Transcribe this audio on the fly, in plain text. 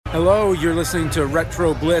Hello, you're listening to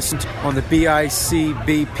Retro Bliss on the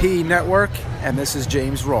BICBP network, and this is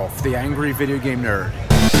James Rolfe, the angry video game nerd.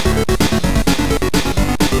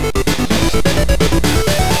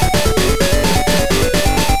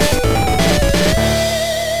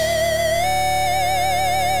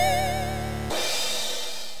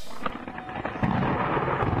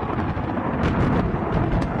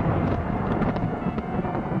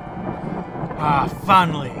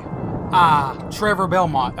 Finally.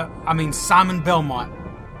 Simon Belmont,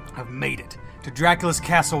 have made it to Dracula's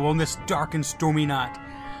castle on this dark and stormy night.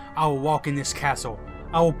 I will walk in this castle.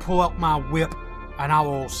 I will pull out my whip, and I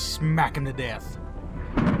will smack him to death.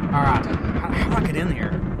 Alright, how do I get in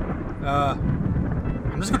here?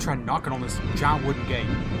 I'm just gonna try knocking on this giant wooden gate.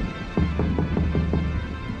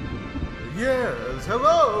 Yes,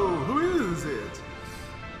 hello, who is it?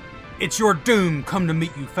 It's your doom come to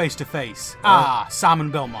meet you face to face. Simon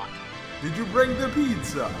Belmont. Did you bring the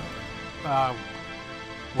pizza?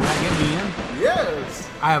 Will that get me in? Yes.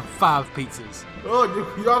 I have 5 pizzas. Oh,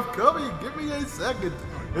 you have coming. Give me a second.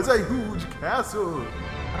 It's a huge castle. I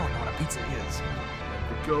don't know what a pizza is.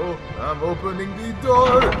 There we go. I'm opening the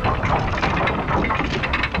door.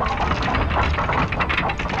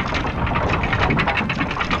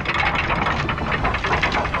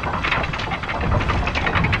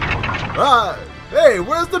 Hey,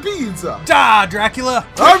 where's the pizza? Die, Dracula!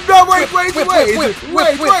 I'm not. Wait!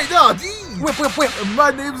 Oh, geez. Whip!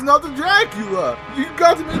 My name's not the Dracula. You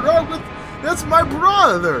got me wrong with. That's my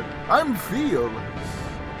brother. I'm Phil.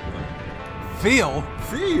 Phil?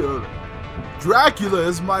 Dracula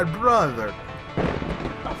is my brother.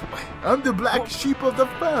 I'm the black sheep of the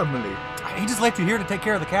family. He just left you here to take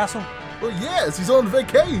care of the castle? Well, yes, he's on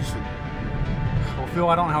vacation. Well, Phil,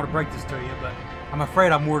 I don't know how to break this to you, but I'm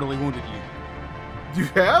afraid I've mortally wounded you. You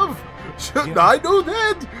have? Shouldn't Yeah. I know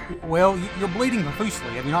that? Well, you're bleeding profusely.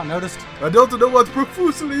 Have you not noticed? I don't know what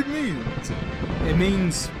profusely means. It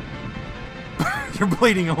means you're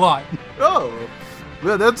bleeding a lot. Oh,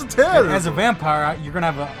 well, that's terrible. As a vampire, you're going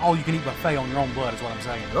to have an all-you-can-eat buffet on your own blood, is what I'm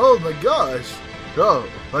saying. Oh my gosh. Oh,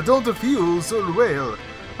 I don't feel so well.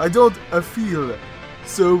 I don't feel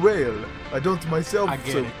so well. I don't myself. I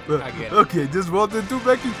get so, it. I get it. Okay, just wanted to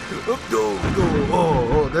make it.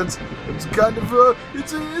 Oh, that's kind of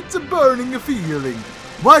it's a burning feeling.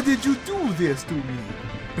 Why did you do this to me?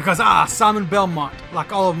 Because Simon Belmont,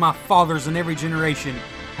 like all of my fathers in every generation,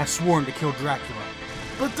 have sworn to kill Dracula.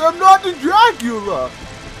 But I'm not the Dracula.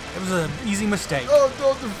 It was an easy mistake. Oh,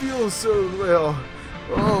 don't feel so well.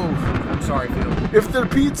 Oh, I'm sorry, Phil. if the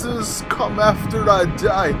pizzas come after I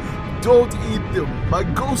die, don't eat them. My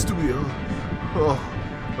ghost will.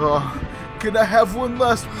 Can I have one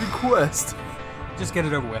last request? Just get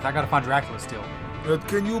it over with. I gotta find Dracula still.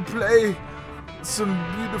 Can you play some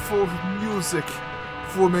beautiful music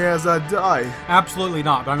for me as I die? Absolutely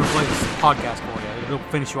not, but I'm gonna play this podcast for you. It'll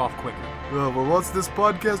finish you off quicker. Well, what's this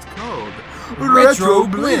podcast called? Retro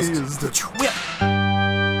Blizz. Blizz. Whip.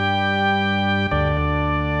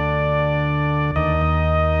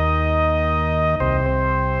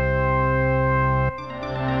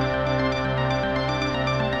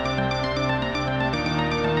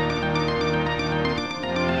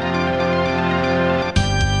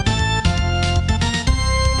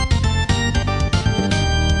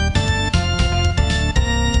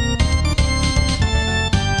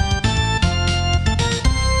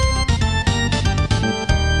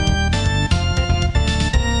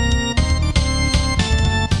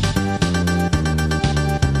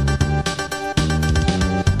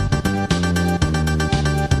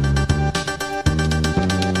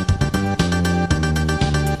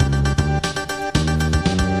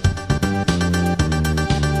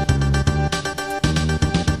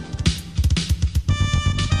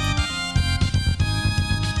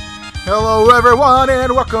 Hello everyone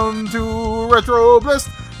and welcome to Retro Bliss.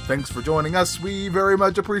 Thanks for joining us. We very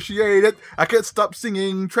much appreciate it. I can't stop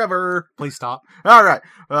singing Trevor. Please stop. Alright,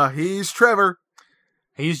 he's Trevor.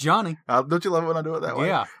 He's Johnny. Don't you love it when I do it that way?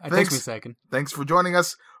 Yeah, it takes me a second. Thanks for joining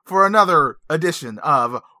us for another edition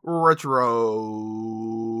of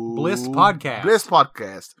Retro Bliss Podcast. Bliss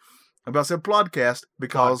Podcast. I'm about to say podcast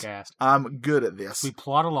because Podcast. I'm good at this. We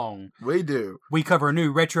plot along. We do. We cover a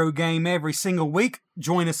new retro game every single week.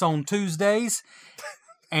 Join us on Tuesdays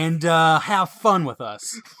and have fun with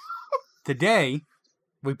us. Today,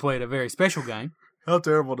 we played a very special game. How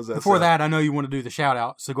terrible does that Before sound? that, I know you want to do the shout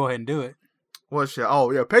out, so go ahead and do it. What's your... Oh,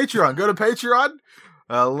 yeah, Patreon. Go to Patreon.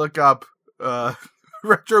 Look up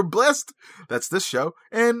Retro Blessed. That's this show.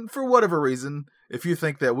 And for whatever reason, if you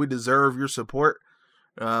think that we deserve your support,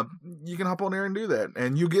 you can hop on there and do that.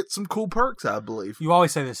 And you get some cool perks, I believe. You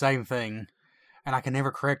always say the same thing. and I can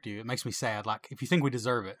never correct you. It makes me sad. Like, if you think we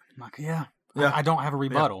deserve it, I'm like, yeah. I don't have a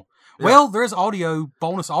rebuttal. Yeah. Well, there is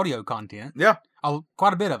bonus audio content. Yeah.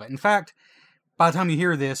 Quite a bit of it. In fact, by the time you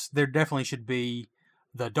hear this, there definitely should be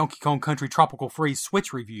the Donkey Kong Country Tropical Freeze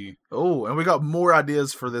Switch review. Oh, and we got more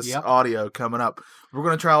ideas for this audio coming up. We're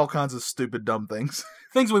going to try all kinds of stupid, dumb things.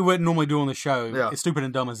 Things we wouldn't normally do on the show. Yeah. As stupid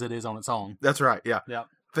and dumb as it is on its own. That's right, yeah. Yeah.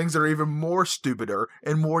 Things that are even more stupider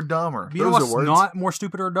and more dumber. You know what's not more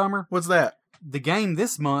stupid or dumber? What's that? The game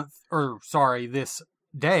this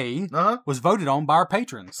day was voted on by our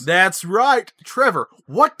patrons. That's right. Trevor,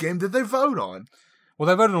 what game did they vote on? Well,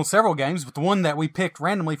 they voted on several games, but the one that we picked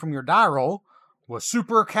randomly from your die roll was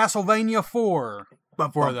Super Castlevania 4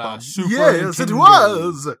 for the Super Yes, Nintendo. it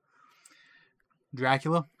was.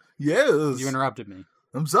 Dracula? Yes. You interrupted me.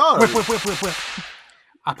 I'm sorry. Whip.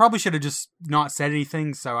 I probably should have just not said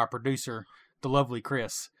anything so our producer, the lovely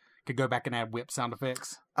Chris, could go back and add whip sound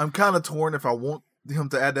effects. I'm kind of torn if I want him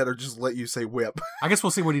to add that or just let you say whip. I guess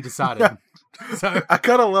we'll see what he decided. So I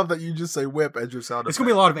kind of love that you just say whip as your sound effect. It's going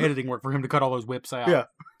to be a lot of editing work for him to cut all those whips out. Yeah.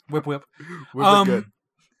 Whip. Whip it good.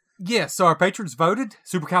 Yeah, so our patrons voted.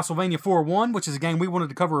 Super Castlevania 4 won, which is a game we wanted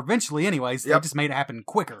to cover eventually anyways. They just made it happen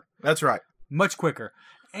quicker. That's right. Much quicker.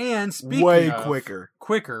 And speaking Way of quicker.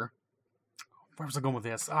 Where was I going with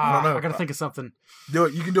this? I don't know. I got to think of something. Do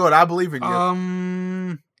it. You can do it. I believe in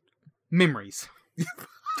you. Memories.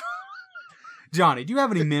 Johnny, do you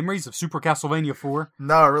have any memories of Super Castlevania 4?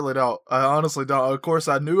 No, I really don't. I honestly don't. Of course,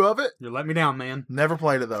 I knew of it. You're letting me down, man. Never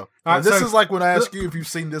played it, though. All right, this is like when I ask you if you've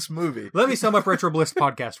seen this movie. Let me sum up Retro Bliss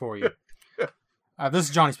podcast for you. This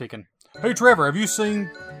is Johnny speaking. Hey, Trevor, have you seen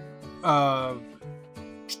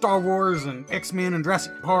Star Wars and X-Men and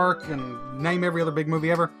Jurassic Park and name every other big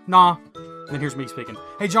movie ever? Nah. Then here's me speaking.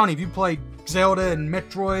 Hey, Johnny, have you played Zelda and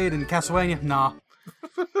Metroid and Castlevania? Nah.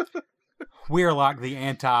 We're like the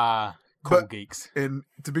anti-cool geeks. And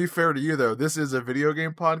to be fair to you, though, this is a video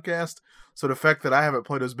game podcast, so the fact that I haven't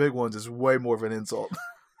played those big ones is way more of an insult.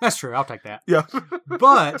 That's true. I'll take that. Yeah.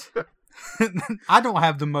 But I don't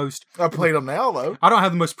have the most... I played them now, though. I don't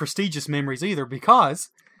have the most prestigious memories either because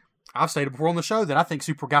I've stated before on the show that I think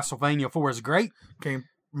Super Castlevania 4 is great. Can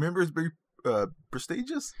members be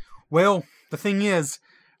prestigious? Well, the thing is,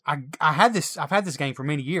 I've had this game for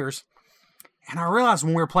many years, and I realized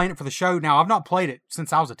when we were playing it for the show, now I've not played it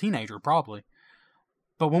since I was a teenager, probably.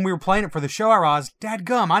 But when we were playing it for the show, I realized,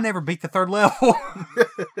 dadgum, I never beat the third level.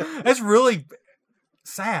 That's really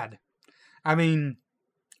sad. I mean,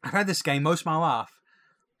 I've had this game most of my life,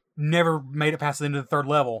 never made it past the end of the third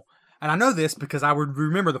level. And I know this because I would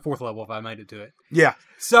remember the fourth level if I made it to it. Yeah.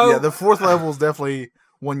 So yeah, the fourth level is definitely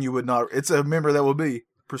one you would not... It's a member that would be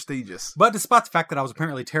prestigious. But despite the fact that I was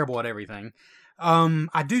apparently terrible at everything,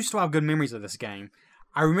 I do still have good memories of this game.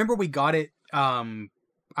 I remember we got it,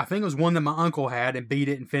 I think it was one that my uncle had and beat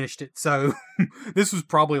it and finished it. So this was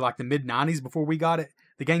probably like the mid-90s before we got it.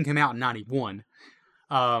 The game came out in 91.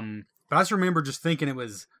 But I just remember just thinking it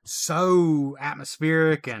was so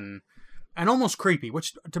atmospheric and almost creepy,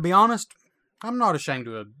 which, to be honest, I'm not ashamed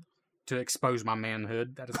to expose my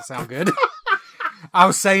manhood. That doesn't sound good. I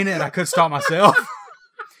was saying it and I couldn't stop myself.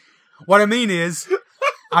 What I mean is,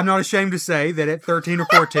 I'm not ashamed to say that at 13 or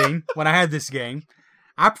 14, when I had this game,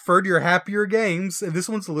 I preferred your happier games, and this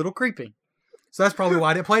one's a little creepy. So that's probably why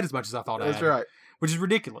I didn't play it as much as I thought I had. That's right. Which is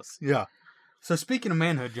ridiculous. Yeah. So speaking of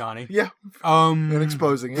manhood, Johnny. Yeah. And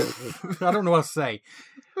exposing it. I don't know what to say.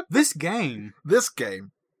 This game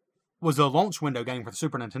was a launch window game for the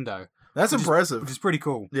Super Nintendo. That's impressive. Which is pretty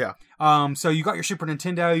cool. Yeah. So you got your Super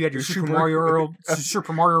Nintendo, you had your Super Mario World,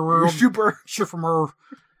 Super Mario World, Super Mario.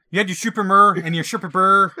 You had your Super Mer and your Super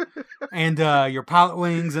Burr and your Pilot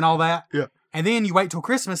Wings and all that. Yeah. And then you wait till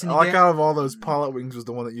Christmas and you out of all those, Pilot Wings was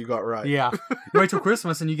the one that you got right. Yeah. You wait till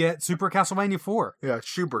Christmas and you get Super Castlevania 4. Yeah,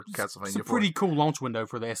 Super Castlevania 4. It's a pretty cool launch window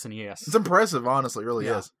for the SNES. It's impressive, honestly. It really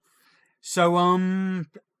is. So,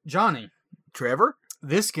 Johnny. Trevor?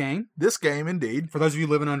 This game, indeed. For those of you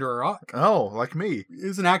living under a rock. Oh, like me.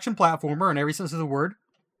 Is an action platformer in every sense of the word.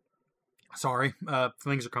 Sorry,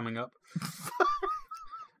 things are coming up.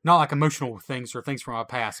 Not like emotional things or things from my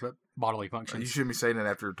past, but bodily functions. You shouldn't be saying that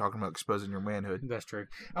after talking about exposing your manhood. That's true.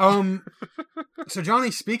 So Johnny,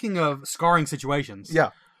 speaking of scarring situations. Yeah.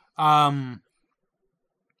 What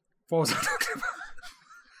was I talking about?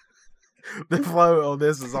 The flow on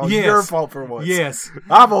this is all your fault for once. Yes.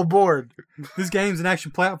 I'm on board. This game's an action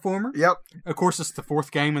platformer. Yep. Of course, it's the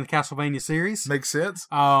fourth game in the Castlevania series. Makes sense.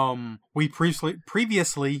 We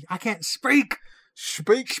previously, I can't speak.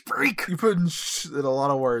 Speak. You put in in a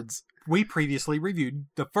lot of words. We previously reviewed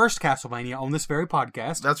the first Castlevania on this very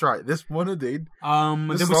podcast. That's right. This one indeed. Then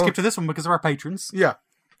we skipped to this one because of our patrons. Yeah.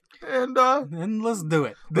 And let's do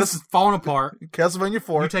it. This is falling apart. Castlevania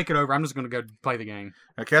 4. You take it over. I'm just going to go play the game.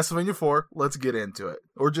 Now, Castlevania 4, let's get into it.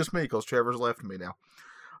 Or just me, because Trevor's left me now.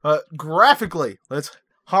 Graphically, let's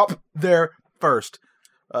hop there first.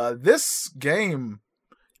 This game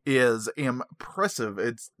is impressive.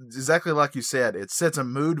 It's exactly like you said. It sets a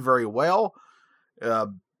mood very well.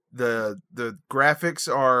 The graphics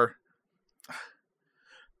are...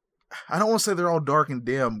 I don't want to say they're all dark and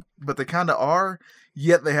dim, but they kind of are,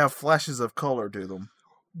 yet they have flashes of color to them.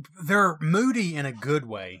 They're moody in a good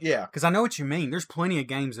way. Yeah. Because I know what you mean. There's plenty of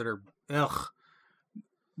games that are,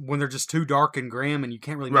 when they're just too dark and grim and you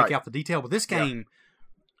can't really make out the detail. But this game,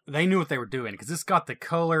 they knew what they were doing because it's got the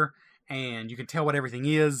color and you can tell what everything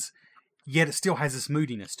is, yet it still has this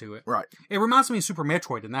moodiness to it. Right. It reminds me of Super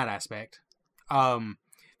Metroid in that aspect.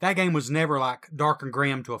 That game was never like dark and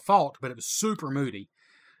grim to a fault, but it was super moody.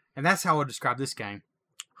 And that's how I would describe this game.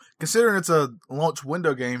 Considering it's a launch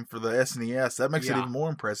window game for the SNES, that makes it even more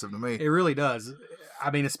impressive to me. It really does.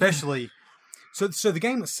 I mean, especially... So the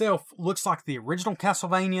game itself looks like the original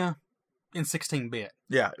Castlevania in 16-bit.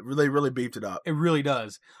 Yeah, they really beefed it up. It really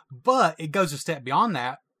does. But it goes a step beyond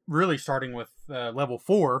that, really starting with level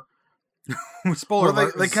 4. Spoiler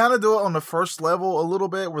alert. They kind of do it on the first level a little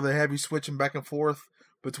bit, where they have you switching back and forth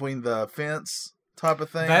between the fence type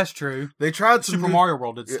of thing. That's true. They tried Super Mario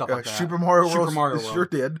World did stuff like that. Super Mario World sure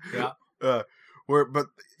did. Yeah. But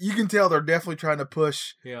you can tell they're definitely trying to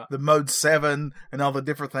push the Mode 7 and all the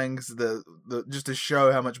different things just to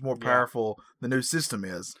show how much more powerful the new system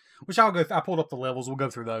is. Which I pulled up the levels. We'll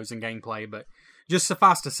go through those in gameplay, but just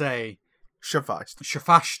suffice to say, Suffice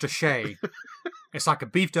to say, it's like a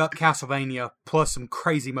beefed up Castlevania plus some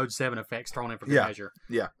crazy Mode 7 effects thrown in for good measure.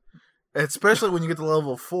 Yeah. Especially when you get to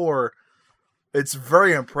level 4, it's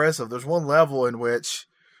very impressive. There's one level in which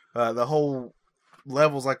the whole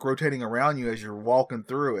level's like rotating around you as you're walking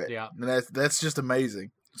through it. Yeah. And that's just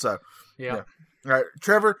amazing. So, yeah. All right,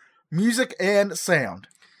 Trevor, music and sound.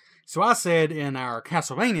 So I said in our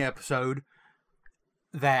Castlevania episode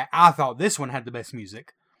that I thought this one had the best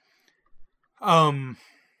music. I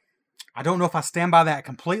don't know if I stand by that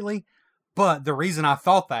completely, but the reason I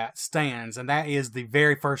thought that stands, and that is the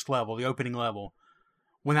very first level, the opening level.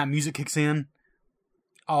 When that music kicks in,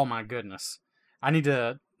 oh my goodness. I need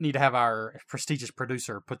to have our prestigious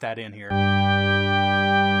producer put that in here.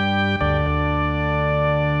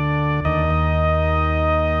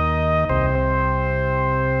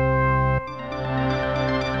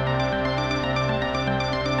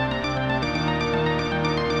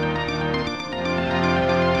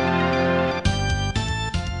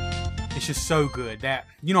 It's just so good. That,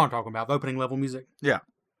 you know what I'm talking about, the opening level music? Yeah.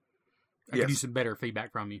 I could use some better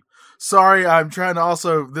feedback from you. Sorry, I'm trying to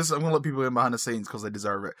also... I'm going to let people in behind the scenes because they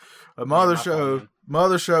deserve it. My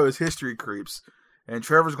other show is History Creeps, and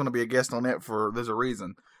Trevor's going to be a guest on that there's a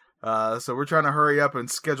reason. So we're trying to hurry up and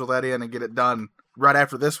schedule that in and get it done right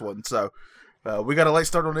after this one. So we got a late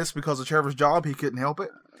start on this because of Trevor's job. He couldn't help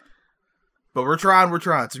it. But we're trying.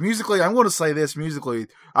 So musically, I'm going to say this musically.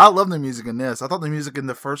 I love the music in this. I thought the music in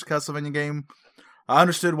the first Castlevania game, I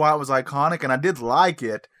understood why it was iconic, and I did like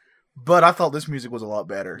it. But I thought this music was a lot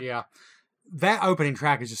better. Yeah. That opening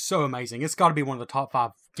track is just so amazing. It's got to be one of the top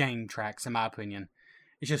 5 game tracks, in my opinion.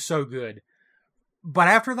 It's just so good. But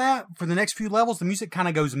after that, for the next few levels, the music kind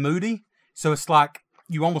of goes moody. So it's like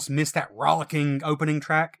you almost miss that rollicking opening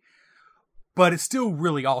track. But it's still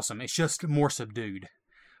really awesome. It's just more subdued.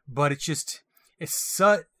 But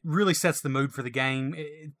really sets the mood for the game.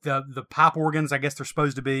 The pipe organs, I guess they're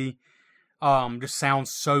supposed to be, just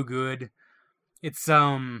sounds so good. It's,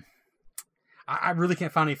 I really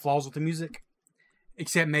can't find any flaws with the music,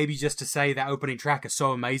 except maybe just to say that opening track is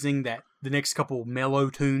so amazing that the next couple mellow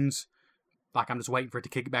tunes, like I'm just waiting for it to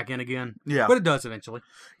kick it back in again. Yeah. But it does eventually.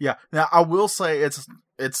 Yeah. Now, I will say it's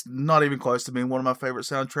not even close to being one of my favorite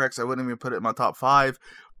soundtracks. I wouldn't even put it in my top 5,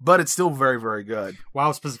 but it's still very, very good. Well, I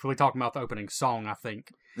was specifically talking about the opening song, I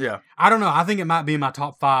think. Yeah. I don't know. I think it might be in my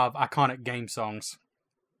top 5 iconic game songs.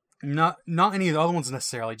 Not any of the other ones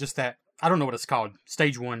necessarily, just that, I don't know what it's called.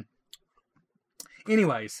 Stage 1.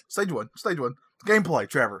 Anyways. Stage one. Gameplay,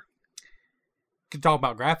 Trevor. Could talk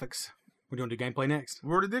about graphics. We're going to do gameplay next.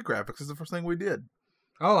 We already did graphics. It's the first thing we did.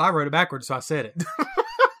 Oh, I wrote it backwards, so I said it.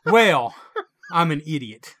 Well, I'm an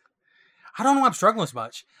idiot. I don't know why I'm struggling so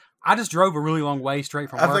much. I just drove a really long way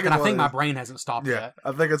straight from work, and I think my brain hasn't stopped yet.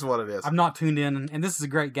 I think it's what it is. I'm not tuned in, and this is a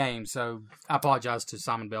great game, so I apologize to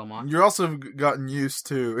Simon Belmont. You're also gotten used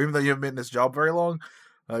to, even though you haven't been in this job very long,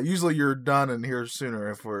 usually you're done and here sooner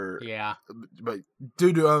if we're... Yeah. But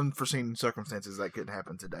due to unforeseen circumstances, that couldn't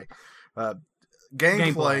happen today.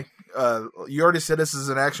 Gameplay. You already said this is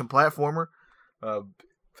an action platformer.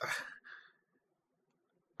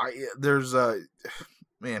 there's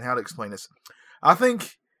man, how to explain this? I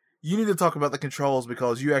think you need to talk about the controls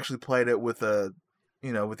because you actually played it with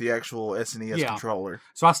with the actual SNES controller.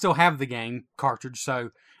 So I still have the game cartridge.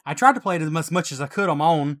 So I tried to play it as much as I could on my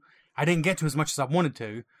own. I didn't get to as much as I wanted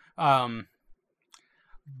to.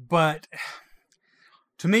 But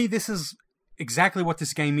to me, this is exactly what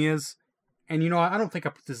this game is. And, I don't think I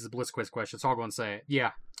put this as a Blitz Quiz question, so I'll go and say it.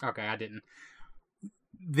 Yeah. Okay, I didn't.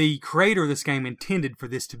 The creator of this game intended for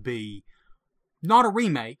this to be not a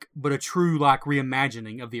remake, but a true,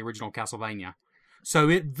 reimagining of the original Castlevania. So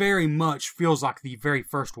it very much feels like the very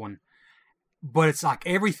first one. But it's like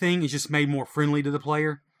everything is just made more friendly to the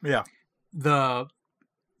player. Yeah. The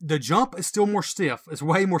jump is still more stiff. It's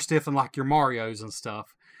way more stiff than your Marios and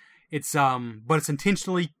stuff. It's but it's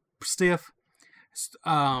intentionally stiff.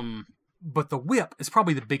 But the whip is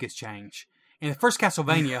probably the biggest change. In the first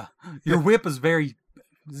Castlevania, your whip is very...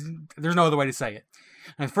 There's no other way to say it.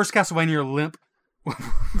 In the first Castlevania, your whip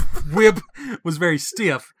was very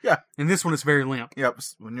stiff. Yeah. And this one is very limp. Yep.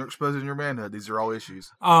 When you're exposing your manhood, these are all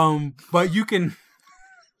issues. But you can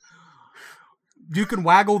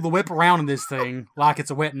waggle the whip around in this thing like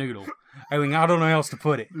it's a wet noodle. I mean, I don't know how else to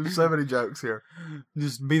put it. There's so many jokes here.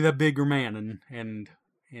 Just be the bigger man and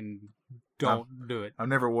don't do it. I've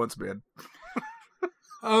never once been.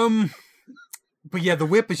 But yeah, the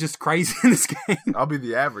whip is just crazy in this game. I'll be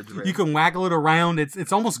the average man. You can waggle it around.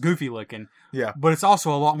 It's almost goofy looking. Yeah. But it's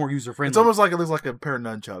also a lot more user friendly. It's almost like it looks like a pair of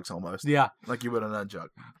nunchucks almost. Yeah. Like you would a nunchuck.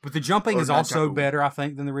 But the jumping is also better, I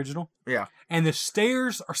think, than the original. Yeah. And the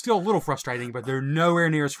stairs are still a little frustrating, but they're nowhere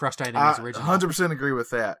near as frustrating as the original. I 100% agree with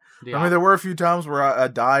that. Yeah. I mean, there were a few times where I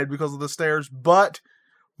died because of the stairs, but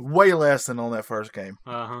way less than on that first game.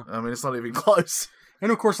 Uh-huh. I mean, it's not even close.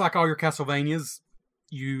 And of course, like all your Castlevanias,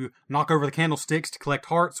 you knock over the candlesticks to collect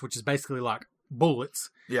hearts, which is basically like bullets.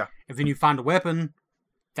 Yeah. And then you find a weapon,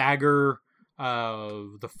 dagger,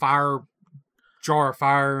 the fire, jar of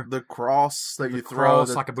fire. The cross that you throw.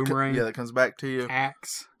 Cross, like a boomerang. Yeah, that comes back to you.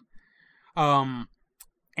 Axe. And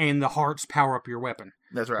the hearts power up your weapon.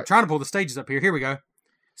 That's right. I'm trying to pull the stages up here. Here we go.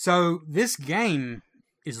 So this game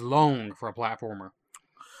is long for a platformer.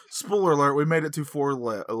 Spoiler alert, we made it to 4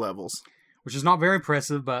 levels. Which is not very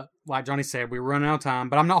impressive, but like Johnny said, we were running out of time.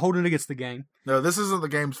 But I'm not holding it against the game. No, this isn't the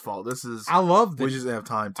game's fault. This is... I love that. We just didn't have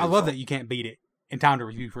time to. I love that you can't beat it in time to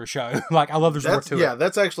review for a show. I love there's more to it. Yeah,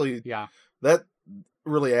 that's actually... Yeah. That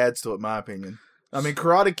really adds to it, in my opinion. I mean,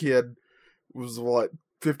 Karate Kid was,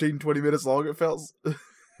 15, 20 minutes long, it felt.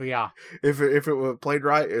 Yeah. If it was played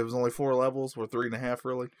right, it was only 4 levels, or 3.5,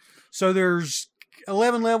 really. So there's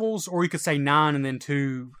 11 levels, or you could say 9 and then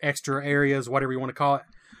 2 extra areas, whatever you want to call it.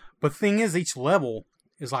 But the thing is, each level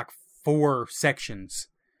is 4 sections.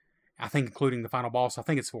 I think including the final boss, I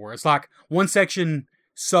think it's 4. It's one section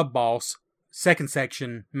sub-boss, second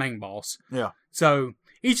section main boss. Yeah. So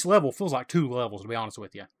each level feels like 2 levels, to be honest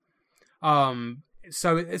with you.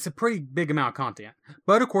 So it's a pretty big amount of content.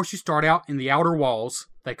 But of course, you start out in the outer walls,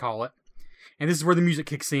 they call it. And this is where the music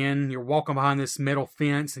kicks in. You're walking behind this metal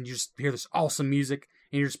fence and you just hear this awesome music.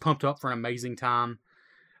 And you're just pumped up for an amazing time.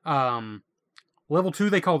 Level 2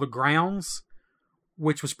 they call the Grounds,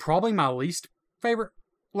 which was probably my least favorite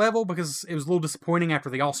level because it was a little disappointing after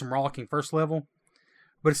the awesome rollicking first level.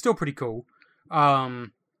 But it's still pretty cool.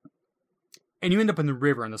 And you end up in the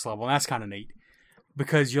river in this level, and that's kind of neat.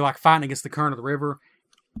 Because you're fighting against the current of the river.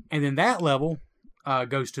 And then that level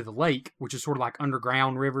goes to the lake, which is sort of like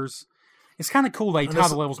underground rivers. It's kind of cool they tie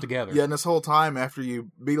the levels together. Yeah, and this whole time after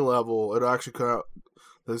you beat a level, it'll actually come out.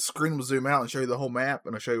 The screen will zoom out and show you the whole map,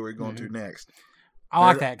 and it'll show you where you're going to next. I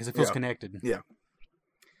like that because it feels connected. Yeah.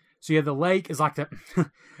 So yeah, the lake is like that.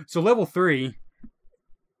 So level 3.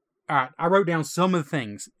 All right, I wrote down some of the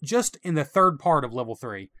things just in the third part of level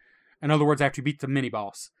 3. In other words, after you beat the mini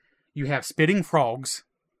boss, you have spitting frogs.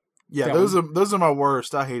 Yeah, those are my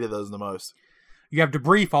worst. I hated those the most. You have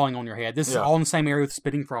debris falling on your head. This is all in the same area with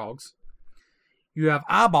spitting frogs. You have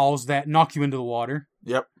eyeballs that knock you into the water.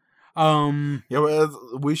 Yep.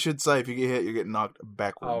 We should say if you get hit, you're getting knocked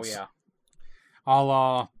backwards. Oh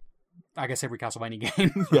yeah. I guess every Castlevania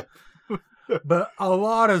game. Yeah. But a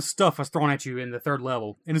lot of stuff is thrown at you in the third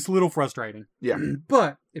level, and it's a little frustrating. Yeah.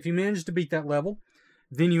 But if you manage to beat that level,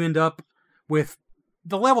 then you end up with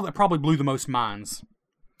the level that probably blew the most minds.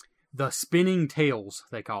 The Spinning Tails,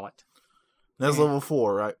 they call it. That's level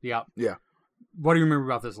 4, right? Yep. Yeah. What do you remember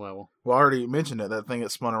about this level? Well, I already mentioned it, that thing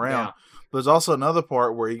that spun around. Yeah. There's also another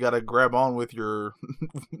part where you got to grab on with your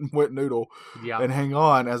wet noodle and hang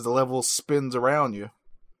on as the level spins around you.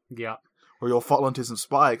 Yeah. Or you'll fall into some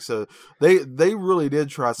spikes. So they really did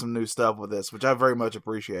try some new stuff with this, which I very much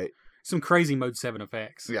appreciate. some crazy Mode 7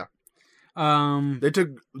 effects. Yeah. They took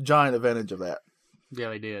giant advantage of that. Yeah,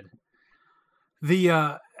 they did.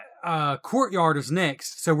 The courtyard is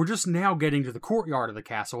next, so we're just now getting to the courtyard of the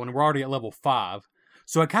castle, and we're already at level 5.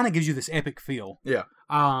 So it kind of gives you this epic feel. Yeah.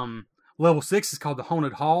 Level 6 is called the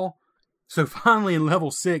Haunted Hall. So finally in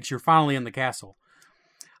level 6, you're finally in the castle.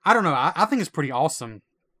 I don't know. I think it's pretty awesome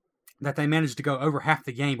that they managed to go over half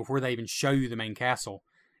the game before they even show you the main castle.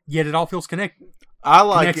 Yet it all feels connected. I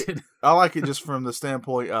like it just from the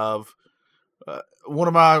standpoint of one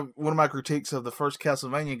of my critiques of the first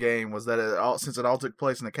Castlevania game was that since it all took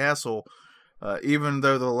place in a castle, even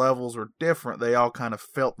though the levels were different, they all kind of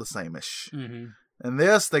felt the same-ish. Mm-hmm. And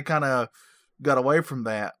this, they kind of got away from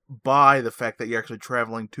that by the fact that you're actually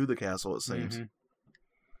traveling to the castle, it seems. Mm-hmm.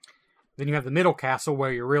 Then you have the middle castle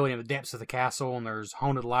where you're really in the depths of the castle, and there's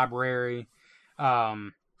haunted library.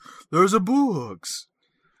 There's a books.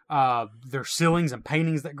 There's ceilings and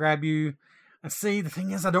paintings that grab you. And see, the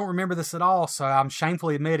thing is, I don't remember this at all, so I'm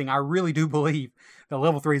shamefully admitting I really do believe that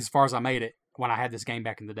level 3 is as far as I made it when I had this game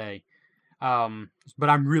back in the day. But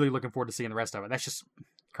I'm really looking forward to seeing the rest of it. That's just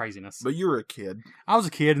craziness. But you were a kid. I was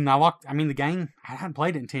a kid, and the game, I hadn't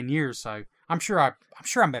played it in 10 years, so I'm sure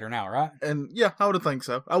I'm better now, right? And yeah, I would have think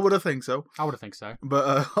so.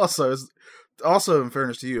 But also, in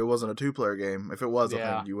fairness to you, it wasn't a 2-player game. If it was, I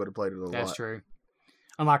think you would have played it a lot. That's true.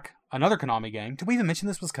 Unlike another Konami game. Did we even mention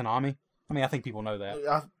this was Konami? I mean, I think people know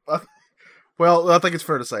that. Well, I think it's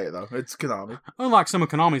fair to say it, though. It's Konami. Unlike some of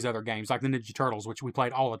Konami's other games, like the Ninja Turtles, which we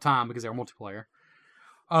played all the time because they were multiplayer.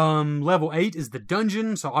 Level 8 is the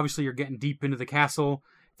dungeon, so obviously you're getting deep into the castle.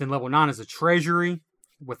 Then level 9 is the treasury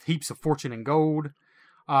with heaps of fortune and gold.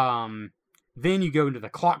 Then you go into the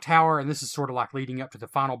clock tower, and this is sort of like leading up to the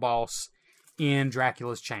final boss in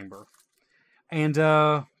Dracula's chamber. And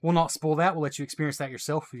we'll not spoil that. We'll let you experience that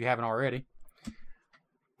yourself if you haven't already.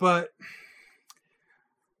 But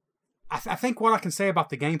I think what I can say about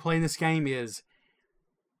the gameplay in this game is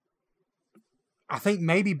I think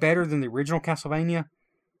maybe better than the original Castlevania.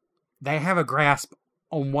 They have a grasp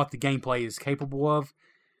on what the gameplay is capable of.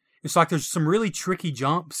 It's like there's some really tricky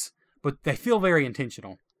jumps, but they feel very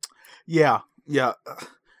intentional. Yeah.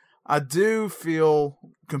 I do feel,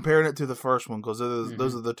 comparing it to the first one, because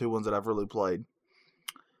those are the two ones that I've really played,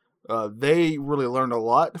 they really learned a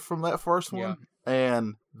lot from that first one. Yeah.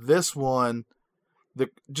 And this one,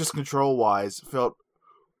 just control-wise, felt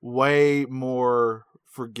way more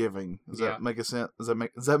forgiving. Does that make a sense? Does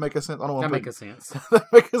that make a sense? I don't want to make a sense. That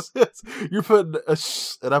make a sense. You're putting a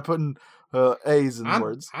sh, and I'm putting A's in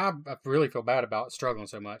words. I really feel bad about struggling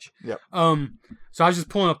so much. Yep. So I was just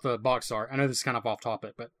pulling up the box art. I know this is kind of off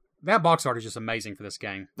topic, but that box art is just amazing for this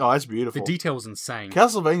game. Oh, it's beautiful. The detail is insane.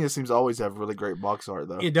 Castlevania seems to always have really great box art,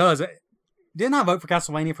 though. It does. Didn't I vote for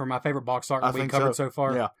Castlevania for my favorite box art that we covered so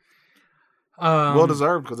far? Yeah. Well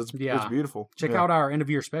deserved, because it's beautiful. Check out our end of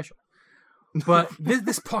year special. But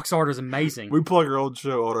this box art is amazing. We plug our old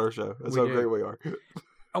show on our show. That's how great we are.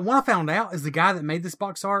 What I found out is the guy that made this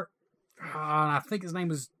box art, I think his name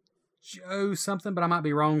was Joe something, but I might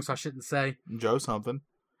be wrong, so I shouldn't say. Joe something.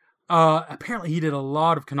 Apparently he did a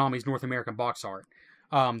lot of Konami's North American box art.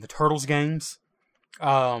 The Turtles games.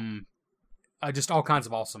 Just all kinds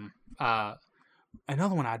of awesome.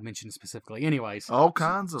 Another one I'd mentioned specifically. Anyways. All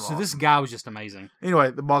kinds of awesome. So this guy was just amazing.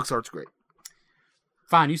 Anyway, the box art's great.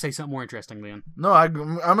 Fine, you say something more interesting then. No,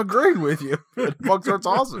 I'm agreeing with you. The box art's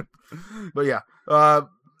awesome. But yeah.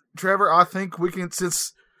 Trevor, I think we can,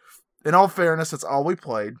 since, in all fairness, that's all we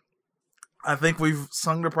played. I think we've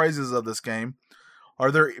sung the praises of this game.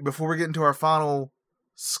 Before we get into our final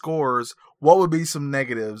scores, what would be some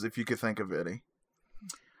negatives if you could think of any?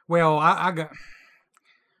 Well, I got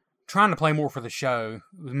trying to play more for the show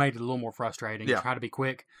made it a little more frustrating. Yeah. Try to be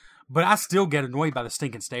quick, but I still get annoyed by the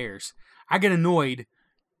stinking stairs. I get annoyed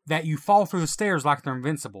that you fall through the stairs like they're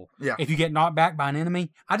invincible. Yeah. If you get knocked back by an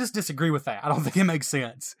enemy, I just disagree with that. I don't think it makes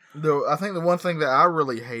sense. Though I think the one thing that I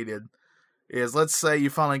really hated is, let's say you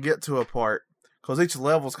finally get to a part, because each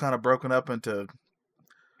level's kind of broken up into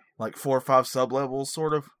like 4 or 5 sub-levels,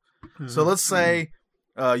 sort of. Mm-hmm. So let's say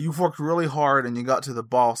you've worked really hard and you got to the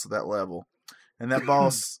boss of that level, and that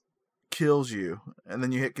boss kills you, and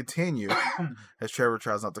then you hit continue, as Trevor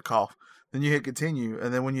tries not to cough. Then you hit continue,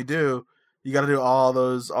 and then when you do, you got to do all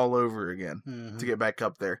those all over again to get back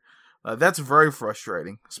up there. That's very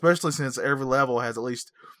frustrating, especially since every level has at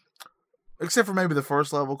least, except for maybe the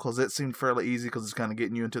first level, because it seemed fairly easy because it's kind of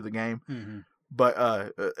getting you into the game. Mm-hmm.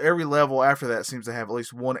 But every level after that seems to have at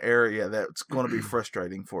least one area that's going to be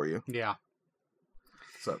frustrating for you. Yeah.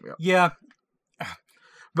 So, yeah.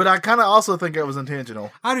 But I kind of also think it was intentional.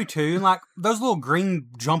 I do too. Like those little green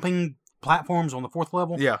jumping platforms on the 4th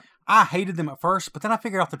level. Yeah. I hated them at first, but then I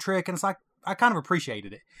figured out the trick, and it's like, I kind of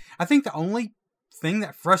appreciated it. I think the only thing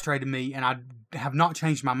that frustrated me, and I have not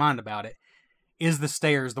changed my mind about it, is the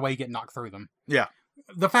stairs, the way you get knocked through them. Yeah.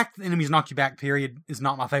 The fact that enemies knock you back, period, is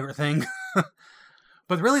not my favorite thing.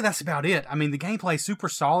 But really, that's about it. I mean, the gameplay is super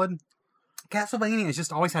solid. Castlevania has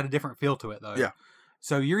just always had a different feel to it, though. Yeah.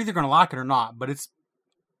 So you're either going to like it or not, but it's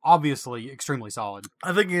obviously extremely solid.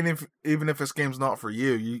 I think even if this game's not for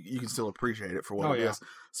you, you can still appreciate it for what it is.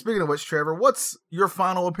 Speaking of which, Trevor, what's your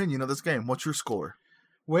final opinion of this game? What's your score?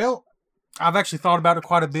 Well, I've actually thought about it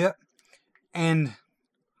quite a bit, and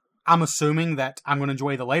I'm assuming that I'm going to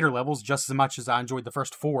enjoy the later levels just as much as I enjoyed the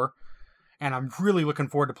first 4, and I'm really looking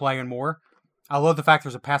forward to playing more. I love the fact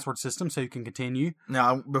there's a password system so you can continue.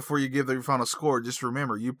 Now, before you give your final score, just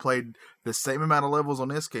remember, you played the same amount of levels on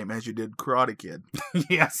this game as you did Karate Kid.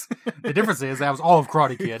 Yes. The difference is that was all of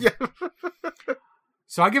Karate Kid. Yeah.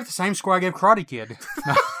 So I give the same score I gave Karate Kid.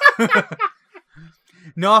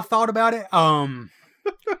 No, I've thought about it. I'm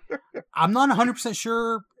not 100%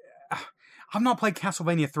 sure. I've not played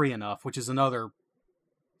Castlevania 3 enough, which is another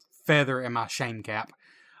feather in my shame cap.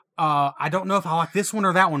 I don't know if I like this one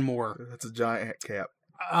or that one more. That's a giant cap.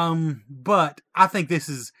 But I think this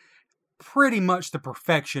is pretty much the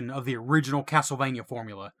perfection of the original Castlevania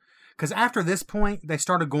formula. Because after this point, they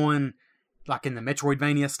started going like in the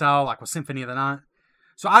Metroidvania style, like with Symphony of the Night.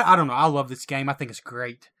 So I don't know. I love this game. I think it's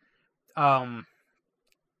great. I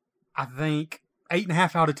think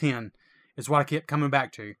 8.5 out of 10 is what I kept coming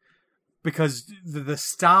back to. Because the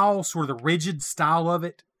style, sort of the rigid style of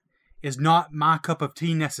it, is not my cup of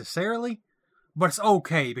tea necessarily, but it's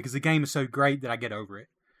okay because the game is so great that I get over it.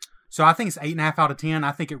 So I think it's 8.5 out of 10.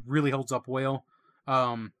 I think it really holds up well.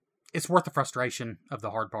 It's worth the frustration of the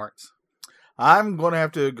hard parts. I'm going to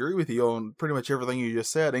have to agree with you on pretty much everything you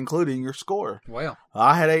just said, including your score. Well,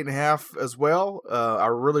 I had 8.5 as well. I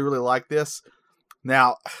really, really like this.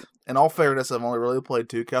 Now, in all fairness, I've only really played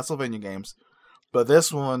 2 Castlevania games, but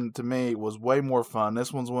this one to me was way more fun.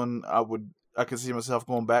 This one's one I could see myself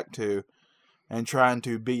going back to and trying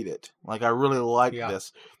to beat it. Like, I really like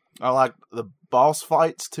this. I like the boss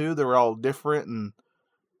fights too. They were all different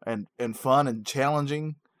and fun and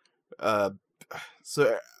challenging.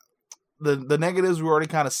 So the negatives we already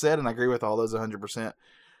kind of said, and I agree with all those 100%.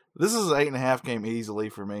 This is an 8.5 game easily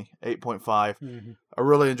for me. 8.5. Mm-hmm. I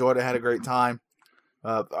really enjoyed it. Had a great time.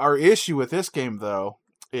 Our issue with this game, though,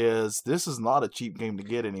 is this is not a cheap game to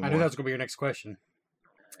get anymore. I knew that was going to be your next question.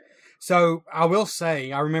 So, I will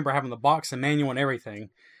say, I remember having the box and manual and everything.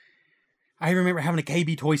 I remember having a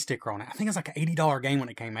KB toy sticker on it. I think it's like an $80 game when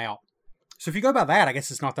it came out. So, if you go by that, I guess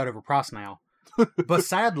it's not that overpriced now. But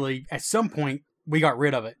sadly, at some point, we got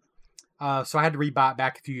rid of it. So, I had to rebuy it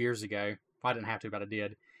back a few years ago. Well, I didn't have to, but I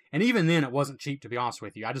did. And even then, it wasn't cheap, to be honest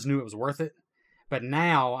with you. I just knew it was worth it. But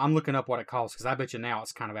now, I'm looking up what it costs, because I bet you now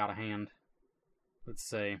it's kind of out of hand. Let's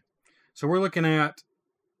see. So, we're looking at...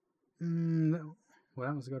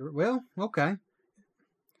 Well, let's go to... Well, okay.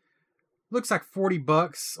 Looks like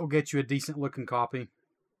 $40 will get you a decent looking copy.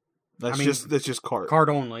 That's just card. Card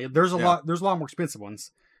only. There's a lot more expensive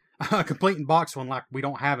ones. A complete in box one, like we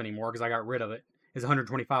don't have anymore because I got rid of it, is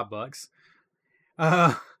 $125.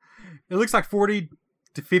 It looks like $40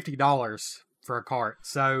 to $50 for a cart.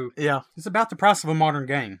 So yeah, it's about the price of a modern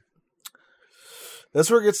game. That's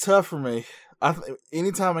where it gets tough for me.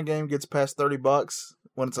 Anytime a game gets past $30,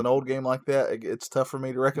 when it's an old game like that, it's tough for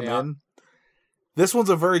me to recommend. Yeah. This one's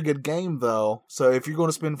a very good game, though. So if you're going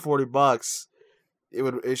to spend $40,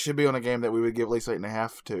 it should be on a game that we would give at least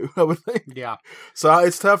 8.5 to, I would think. Yeah. So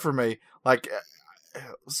it's tough for me. Like,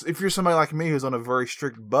 if you're somebody like me who's on a very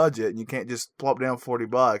strict budget and you can't just plop down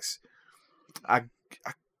 $40, I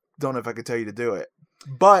don't know if I could tell you to do it.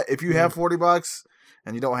 But if you have $40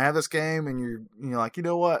 and you don't have this game and you're like, you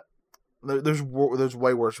know what? There's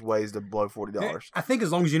way worse ways to blow $40. I think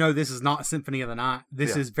as long as you know this is not Symphony of the Night,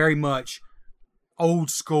 this is very much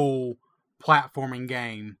old school platforming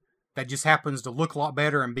game that just happens to look a lot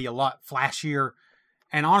better and be a lot flashier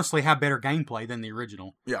and honestly have better gameplay than the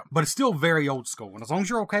original. Yeah. But it's still very old school. And as long as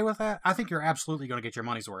you're okay with that, I think you're absolutely going to get your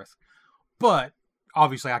money's worth. But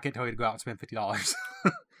obviously I can't tell you to go out and spend $50.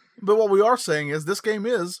 But what we are saying is this game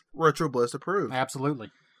is Retro Bliss approved.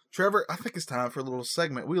 Absolutely. Trevor, I think it's time for a little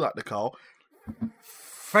segment we like to call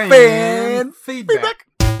Fan Feedback.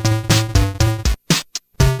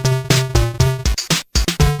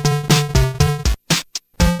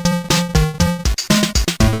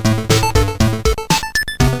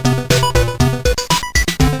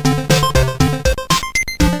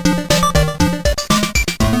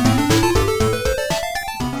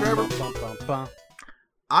 Trevor,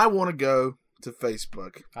 I want to go to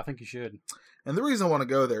Facebook. I think you should. And the reason I want to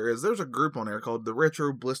go there is there's a group on there called the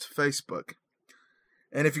Retro Bliss Facebook.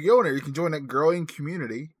 And if you go in there, you can join that growing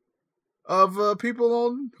community of people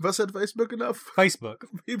on, have I said Facebook enough? Facebook.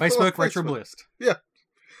 People on Facebook Retro Bliss. Yeah.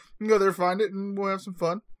 You can go there, find it, and we'll have some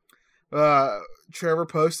fun. Trevor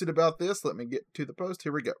posted about this. Let me get to the post.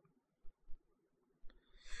 Here we go.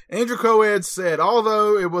 Andrew Coed said,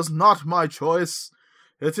 although it was not my choice,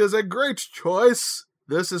 it is a great choice.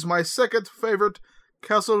 This is my second favorite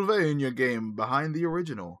Castlevania game behind the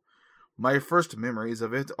original. My first memories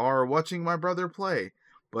of it are watching my brother play,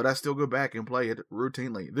 but I still go back and play it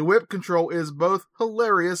routinely. The whip control is both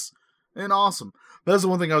hilarious and awesome. That's the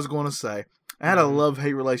one thing I was going to say. I had a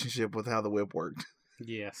love-hate relationship with how the whip worked.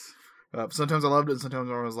 Yes. Sometimes I loved it, and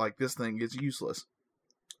sometimes I was like, this thing is useless.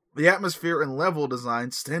 The atmosphere and level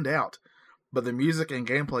design stand out, but the music and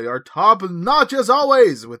gameplay are top-notch as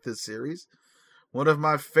always with this series. One of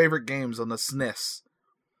my favorite games on the SNES.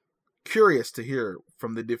 Curious to hear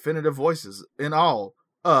from the definitive voices in all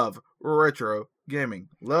of retro gaming.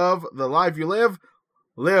 Love the life you live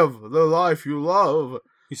the life you love.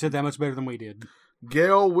 You said that much better than we did.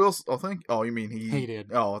 Gail Wilson, you mean he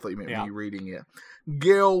did. Oh, I thought you meant me reading it.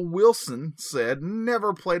 Gail Wilson said,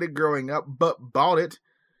 never played it growing up, but bought it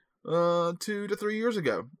 2 to 3 years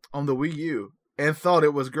ago on the Wii U and thought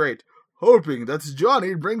it was great, hoping that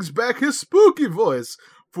Johnny brings back his spooky voice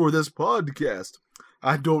for this podcast.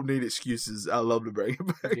 I don't need excuses. I love to bring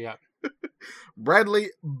it back. Yeah. Bradley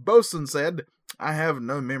Boson said, I have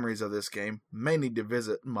no memories of this game. May need to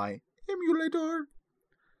visit my emulator.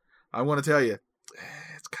 I want to tell you,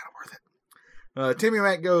 it's kind of worth it. Timmy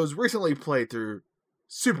Mac goes, recently played through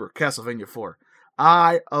Super Castlevania 4.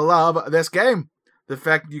 I love this game. The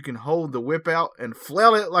fact you can hold the whip out and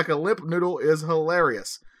flail it like a limp noodle is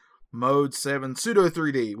hilarious. Mode 7 pseudo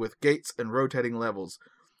 3D with gates and rotating levels.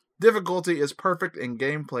 Difficulty is perfect and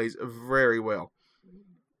game plays very well.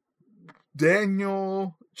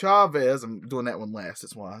 Daniel Chavez, I'm doing that one last,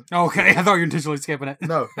 that's why. Okay, I thought you were intentionally skipping it.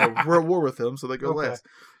 No, we're at war with them, so they go last.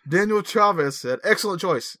 Daniel Chavez said, excellent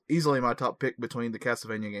choice. Easily my top pick between the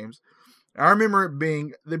Castlevania games. I remember it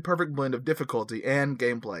being the perfect blend of difficulty and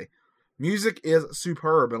gameplay. Music is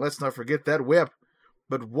superb, and let's not forget that whip.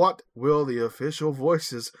 But what will the official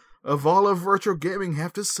voices of all of retro gaming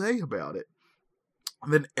have to say about it?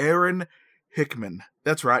 Then Aaron Hickman.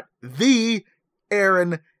 That's right, the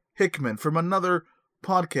Aaron Hickman from another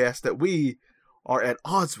podcast that we are at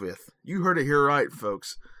odds with. You heard it here right,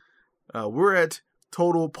 folks. We're at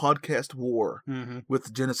total podcast war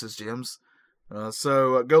with Genesis Gems.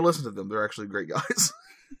 So go listen to them. They're actually great guys.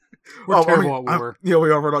 We're terrible at war. Yeah, we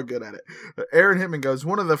are. We're not good at it. Aaron Hickman goes,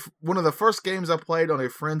 one of the first games I played on a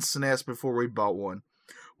friend's SNES before we bought one.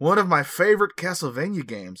 One of my favorite Castlevania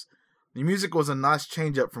games. The music was a nice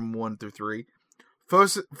change up from 1 through 3.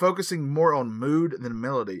 Focusing more on mood than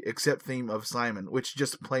melody, except theme of Simon, which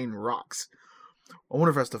just plain rocks. I wonder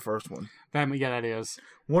if that's the first one. Yeah, that is.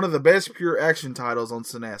 One of the best pure action titles on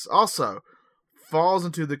SNES. Also, falls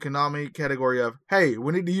into the Konami category of, hey,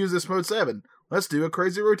 we need to use this mode 7. Let's do a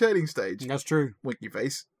crazy rotating stage. That's true. Winky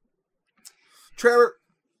face. Trevor,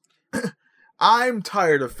 I'm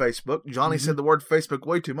tired of Facebook. Johnny said the word Facebook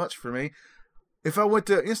way too much for me. If I went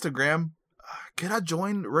to Instagram, can I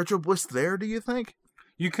join Retro Bliss there, do you think?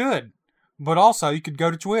 You could. But also, you could go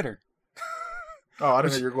to Twitter. Oh, I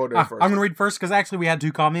didn't know you were going there first. I'm going to read first because actually we had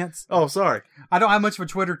 2 comments. Oh, sorry. I don't have much of a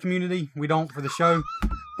Twitter community. We don't for the show.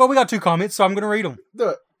 But we got 2 comments, so I'm going to read them. Do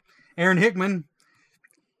it. Aaron Hickman.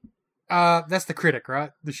 That's the critic,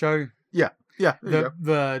 right? The show? Yeah. Yeah.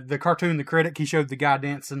 The cartoon, The Critic. He showed the guy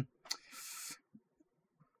dancing.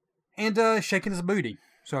 And shaking his booty.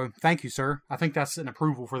 So, thank you, sir. I think that's an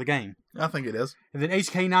approval for the game. I think it is. And then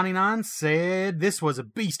HK99 said this was a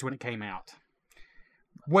beast when it came out.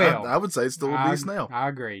 Well, I would say it's still a beast now. I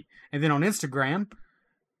agree. And then on Instagram,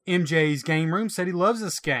 MJ's Game Room said he loves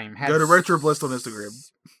this game. Go to Retro Bliss on Instagram.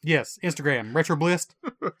 Yes, Instagram, Retro Bliss.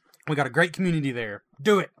 We got a great community there.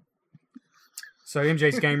 Do it. So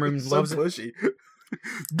MJ's Game Room loves pushy. It.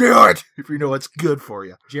 Do it if you know what's good for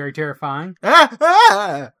you. Jerry Terrifying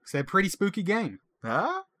said pretty spooky game.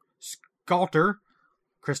 Huh? Sculptor,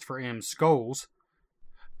 Christopher M. Scholes,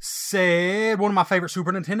 said one of my favorite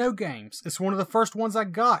Super Nintendo games. It's one of the first ones I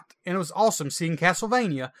got, and it was awesome seeing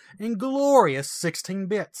Castlevania in glorious 16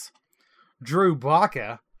 bits. Drew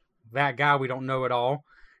Baca, that guy we don't know at all,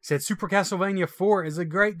 said Super Castlevania 4 is a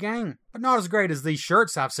great game, but not as great as these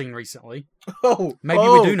shirts I've seen recently. Maybe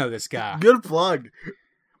we do know this guy. Good plug.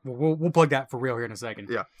 We'll plug that for real here in a second.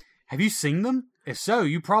 Yeah. Have you seen them? If so,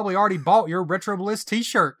 you probably already bought your Retro Bliss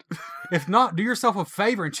t-shirt. If not, do yourself a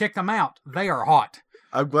favor and check them out. They are hot.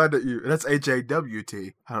 I'm glad that that's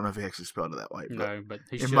HAWT. I don't know if he actually spelled it that way. But No, but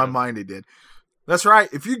he in my mind he did. That's right.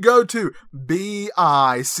 If you go to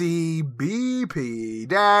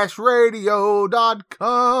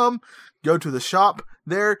bicbp-radio.com, go to the shop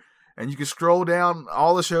there, and you can scroll down.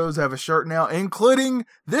 All the shows have a shirt now, including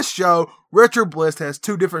this show. Retro Bliss has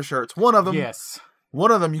 2 different shirts. One of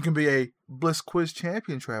them you can be a Bliss Quiz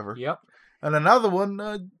champion, Trevor. Yep. And another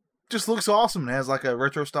one just looks awesome and has like a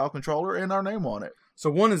retro style controller and our name on it. So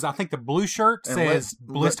one is, I think the blue shirt And says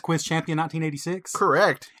Bliss Quiz Champion 1986.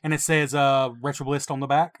 Correct. And it says Retro Bliss on the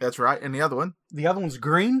back. That's right. And the other one? The other one's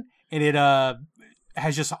green, and it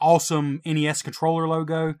has just awesome NES controller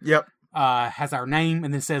logo. Yep. Has our name,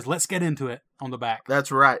 and then says, let's get into it on the back.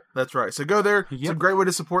 That's right. That's right. So go there. Yep. It's a great way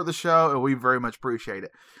to support the show, and we very much appreciate it.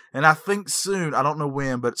 And I think soon, I don't know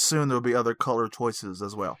when, but soon there will be other color choices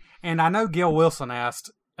as well. And I know Gail Wilson asked,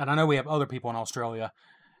 and I know we have other people in Australia,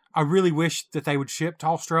 I really wish that they would ship to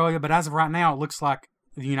Australia, but as of right now, it looks like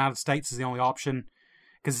the United States is the only option,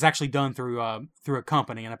 because it's actually done through a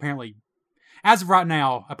company, and apparently, as of right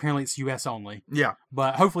now, apparently it's U.S. only. Yeah.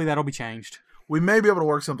 But hopefully that'll be changed. We may be able to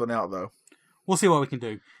work something out, though. We'll see what we can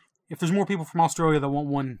do. If there's more people from Australia that want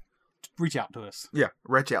one, reach out to us. Yeah,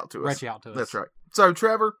 reach out to us. Reach out to us. That's right. So,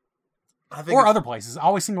 Trevor, I think or other places. I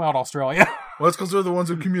always single out Australia. Well, it's because they're the ones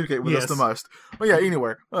who communicate with us Yes. the most. But yeah,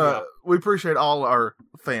 anyway, we appreciate all our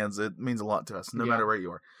fans. It means a lot to us, no matter where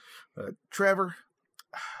you are. Trevor,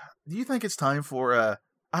 do you think it's time for,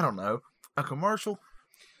 I don't know, a commercial?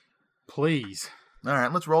 Please. All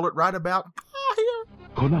right, let's roll it right about here.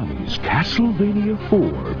 Konami's Castlevania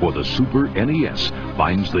 4 for the Super NES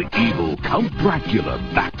finds the evil Count Dracula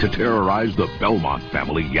back to terrorize the Belmont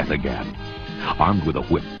family yet again. Armed with a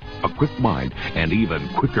whip, a quick mind, and even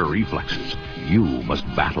quicker reflexes, you must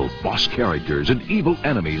battle boss characters and evil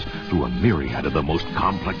enemies through a myriad of the most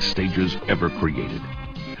complex stages ever created.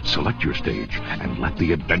 Select your stage and let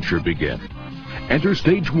the adventure begin. Enter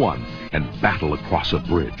Stage 1 and battle across a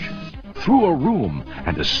bridge, through a room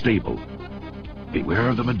and a stable. Beware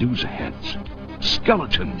of the Medusa heads,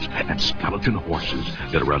 skeletons, and skeleton horses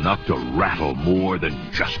that are enough to rattle more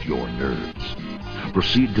than just your nerves.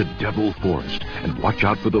 Proceed to Devil Forest and watch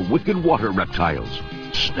out for the wicked water reptiles,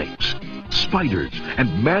 snakes, spiders,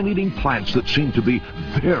 and man-eating plants that seem to be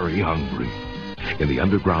very hungry. In the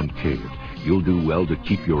underground cave, you'll do well to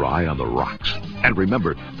keep your eye on the rocks. And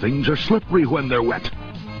remember, things are slippery when they're wet.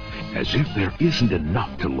 As if there isn't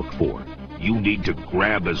enough to look for, you need to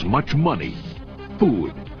grab as much money,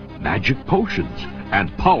 food, magic potions,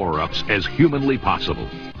 and power-ups as humanly possible.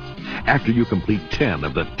 After you complete 10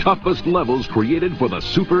 of the toughest levels created for the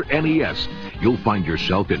Super NES, you'll find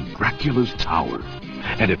yourself in Dracula's tower.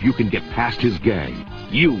 And if you can get past his gang,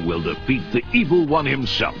 you will defeat the evil one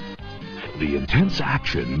himself. The intense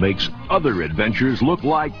action makes other adventures look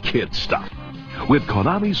like kid stuff. With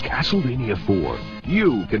Konami's Castlevania 4,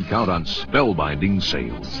 you can count on spellbinding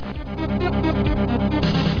sales.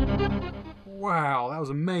 Wow, that was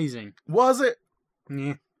amazing. Was it?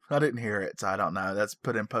 Yeah. I didn't hear it, so I don't know. That's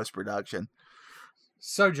put in post-production.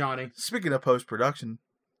 So, Johnny. Speaking of post-production.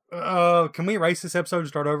 Can we erase this episode and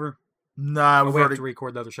start over? Nah, we have to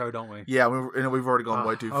record the other show, don't we? Yeah, we've already gone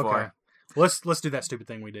way too far. Let's do that stupid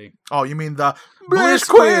thing we do. Oh, you mean the Bliss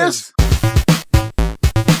Quiz?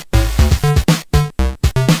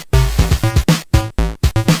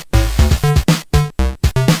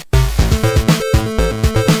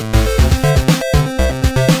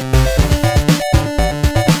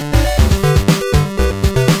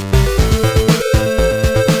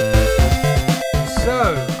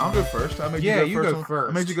 You go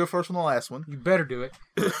first. I made you go first on the last one. You better do it.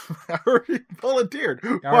 I already volunteered.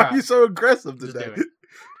 Why right. are you so aggressive today? Just do it.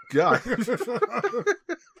 God.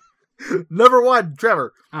 Number 1,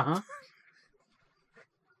 Trevor. Uh-huh.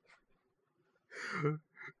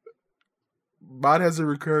 Mine has a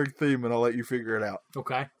recurring theme, and I'll let you figure it out.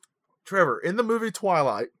 Okay. Trevor, in the movie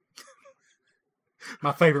Twilight.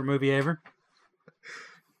 My favorite movie ever.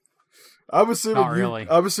 I'm assuming Not really.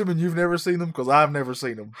 I'm assuming you've never seen them, because I've never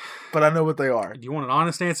seen them. But I know what they are. Do you want an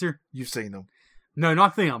honest answer? You've seen them. No,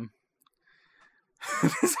 not them.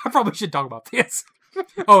 I probably should talk about this.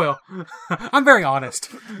 Oh, well. I'm very honest.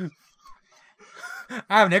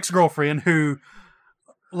 I have an ex-girlfriend who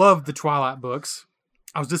loved the Twilight books.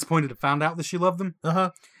 I was disappointed to find out that she loved them.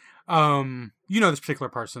 Uh-huh. You know this particular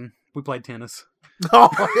person. We played tennis. Oh,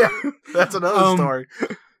 yeah. That's another story.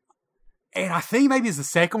 And I think maybe it's the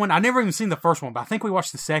second one. I never even seen the first one, but I think we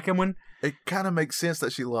watched the second one. It kind of makes sense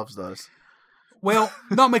that she loves those. Well,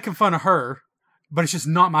 not making fun of her, but it's just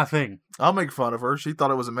not my thing. I'll make fun of her. She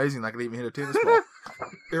thought it was amazing I could even hit a tennis ball.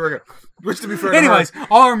 Here we go. Which, to be fair, Anyways,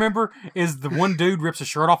 all I remember is the one dude rips his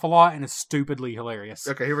shirt off a lot and is stupidly hilarious.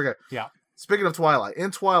 Okay, here we go. Yeah. Speaking of Twilight,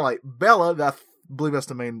 in Twilight, Bella, I believe that's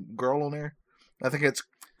the main girl on there. I think it's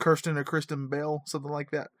Kirsten or Kristen Bell, something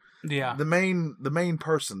like that. Yeah. The main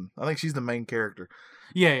person. I think she's the main character.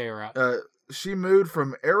 Yeah, you're right. She moved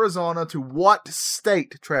from Arizona to what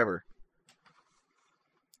state, Trevor?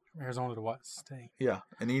 Arizona to what state? Yeah,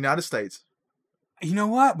 in the United States. You know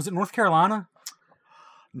what? Was it North Carolina?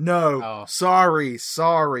 No, Oh. sorry. It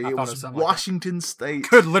it was was something like Washington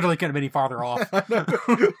State. Literally couldn't have been any farther off. On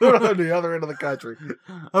the other end of the country.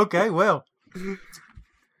 Okay, well.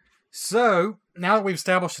 So, now that we've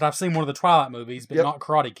established that I've seen one of the Twilight movies, but Yep. not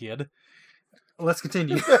Karate Kid, let's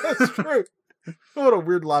continue. That's true. What a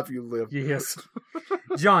weird life you live. Yes.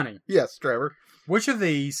 Johnny, Yes, Trevor. which of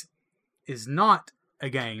these is not a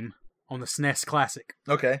game on the SNES Classic?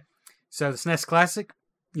 Okay. So, the SNES Classic,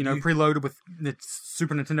 preloaded with the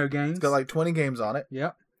Super Nintendo games. It's got like 20 games on it.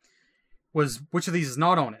 Yep. Which of these is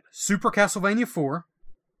not on it? Super Castlevania 4,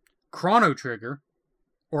 Chrono Trigger,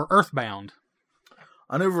 or Earthbound?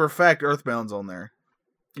 I know for a fact Earthbound's on there.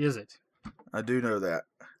 Is it? I do know that.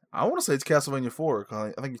 I want to say it's Castlevania 4.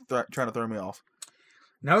 'Cause I think you're trying to throw me off.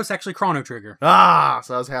 No, it's actually Chrono Trigger. So I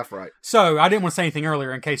was half right. So, I didn't want to say anything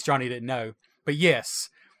earlier in case Johnny didn't know. But yes,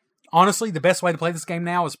 honestly, the best way to play this game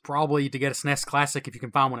now is probably to get a SNES Classic if you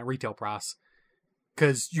can find one at retail price.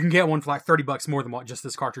 Because you can get one for like $30 more than what just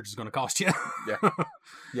this cartridge is going to cost you.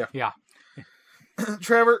 Yeah. Yeah.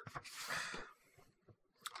 Trevor,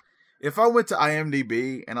 if I went to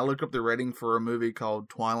IMDb and I looked up the rating for a movie called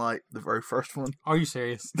Twilight, the very first one, Are you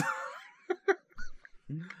serious?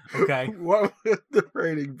 Okay. what would the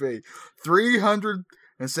rating be?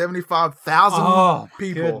 375,000 Oh, my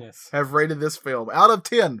people goodness. have rated this film. Out of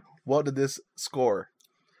 10, what did this score?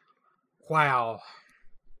 Wow.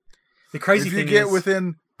 The crazy If you thing get is,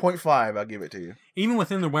 within 0.5, I'll give it to you. even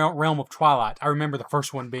within the realm of Twilight, I remember the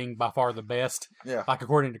first one being by far the best. Yeah. Like,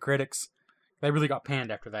 according to critics. They really got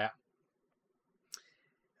panned after that.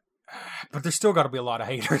 But there's still got to be a lot of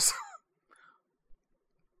haters.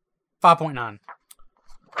 5.9.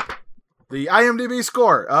 The IMDb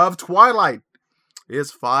score of Twilight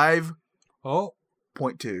is 5.2. Oh.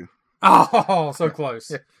 Oh, so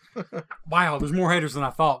close. Wow, there's more haters than I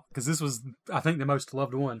thought, because this was, I think, the most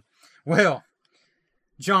loved one. Well,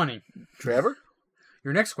 Johnny, Trevor?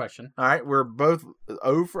 your next question. All right, we're both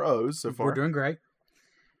O for O's so far. We're doing great.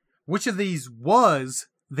 Which of these was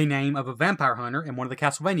the name of a vampire hunter in one of the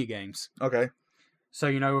Castlevania games? Okay. So,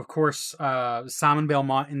 of course, Simon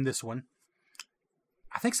Belmont in this one.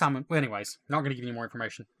 I think Simon... Well, anyways, not going to give you any more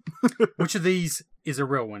information. Which of these is a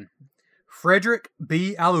real one? Frederick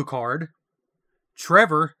B. Alucard,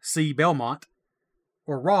 Trevor C. Belmont,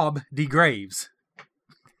 or Rob D. Graves?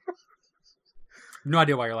 No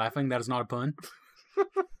idea why you're laughing. That is not a pun.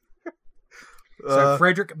 So,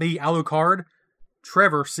 Frederick B. Alucard,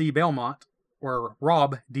 Trevor C. Belmont, or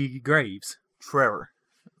Rob D. Graves? Trevor.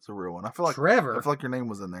 It's a real one. I feel like Trevor? I feel like your name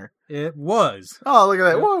was in there. It was. Oh, look at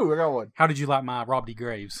that. Whoa, I got one. How did you like my Rob D.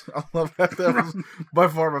 Graves? I love that. That was by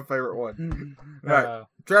far my favorite one. All right.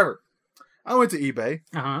 Trevor, I went to eBay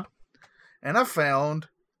Uh-huh. and I found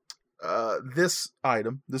this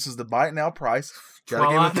item. This is the buy it now price.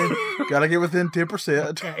 Twilight. Gotta get within 10%.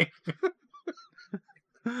 Okay.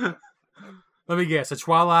 Let me guess. A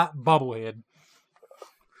Twilight bobblehead.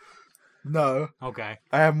 No, Okay.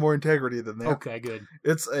 I have more integrity than that. Okay, good.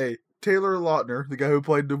 It's a Taylor Lautner, the guy who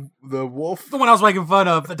played the wolf. The one I was making fun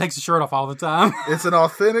of that takes his shirt off all the time. It's an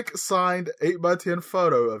authentic signed 8x10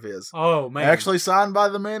 photo of his. Oh, man. Actually signed by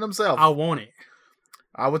the man himself. I want it.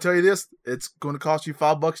 I will tell you this, it's going to cost you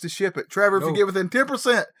 $5 to ship it. Trevor, if Oh. you get within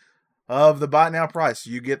 10% of the buy it now price,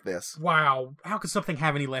 you get this. Wow. How could something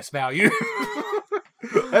have any less value?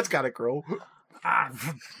 That's kind of cruel.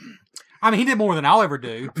 I mean, he did more than I'll ever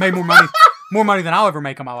do. Made more money. More money than I'll ever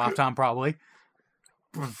make in my lifetime, probably.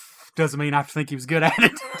 Doesn't mean I have to think he was good at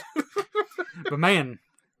it. But man,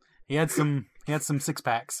 he had some six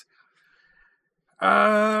packs.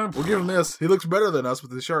 We'll give him this. He looks better than us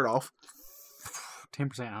with his shirt off.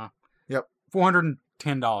 10%, huh? Yep.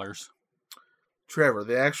 $410. Trevor,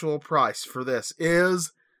 the actual price for this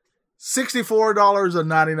is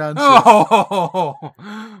 $64.99. Oh,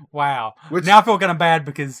 wow. Which- Now I feel kind of bad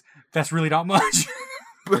because that's really not much.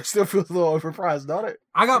 But it still feels a little overpriced, don't it?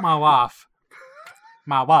 I got my wife,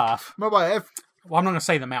 My wife. well, I'm not going to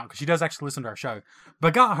say the amount because she does actually listen to our show,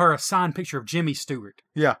 but got her a signed picture of Jimmy Stewart.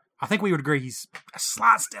 Yeah. I think we would agree he's a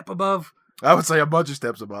slight step above, I would say a bunch of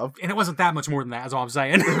steps above. and it wasn't that much more than that, is all I'm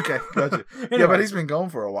saying. Okay, gotcha. Yeah, Anyway. but he's been gone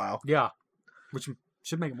for a while. Yeah, which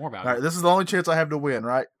should make it more All valuable. right, this is the only chance I have to win,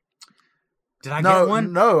 right? Did I get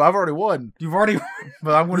one? No, I've already won. You've already.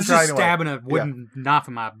 But I'm going to This try is anyway. stabbing a wooden knife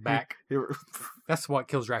in my back. Here- That's what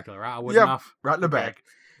kills Dracula, right? A wooden knife. right in the back.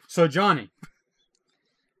 So, Johnny,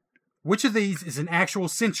 which of these is an actual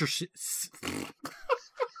censorship?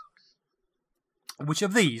 Which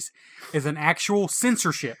of these is an actual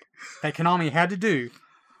censorship that Konami had to do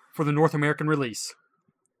for the North American release?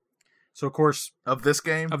 So, of course, Of this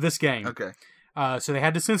game? of this game. Okay. So they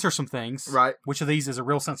had to censor some things. Right. Which of these is a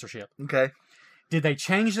real censorship? Okay. Did they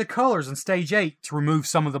change the colors in Stage 8 to remove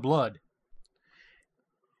some of the blood?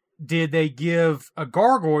 Did they give a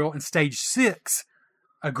gargoyle in Stage 6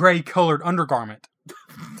 a gray-colored undergarment?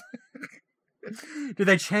 Did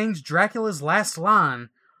they change Dracula's last line,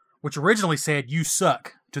 which originally said, "You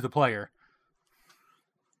suck," to the player?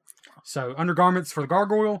 So, undergarments for the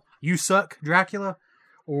gargoyle, "You suck, Dracula,"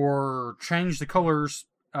 or change the colors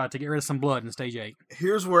to get rid of some blood in Stage 8?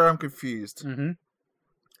 Here's where I'm confused. Mm-hmm.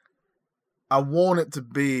 I want it to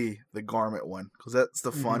be the garment one, because that's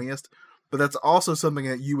the funniest. But that's also something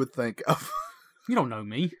that you would think of. You don't know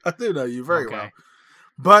me. I do know you very Okay. well.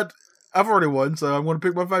 But I've already won, so I'm going to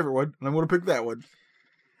pick my favorite one, and I'm going to pick that one.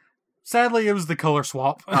 Sadly, it was the color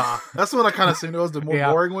swap. That's what I kind of assumed it was, the more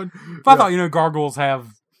Yeah. boring one. If I thought, gargoyles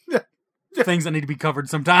have Yeah. things that need to be covered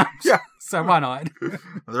sometimes. Yeah. So why not?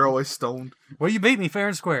 They're always stoned. Well, you beat me fair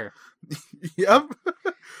and square. Yep.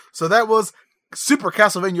 So that was Super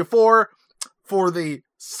Castlevania 4 for the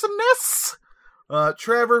SNES.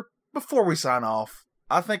 Trevor, before we sign off,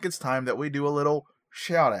 I think it's time that we do a little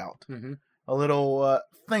shout out. Mm-hmm. A little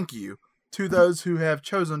thank you to those who have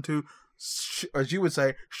chosen to, as you would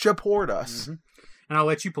say, support us. Mm-hmm. And I'll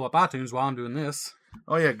let you pull up iTunes while I'm doing this.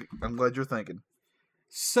 Oh, yeah. I'm glad you're thinking.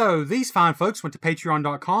 So, these fine folks went to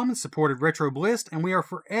patreon.com and supported Retro Bliss, and we are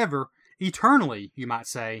forever, eternally, you might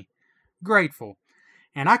say, grateful.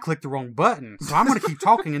 And I clicked the wrong button, so I'm going to keep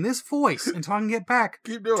talking in this voice until I can get back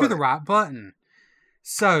Keep doing to the it. right button.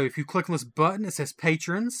 So, if you click on this button, it says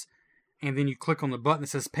Patrons, and then you click on the button that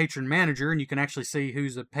says Patron Manager, and you can actually see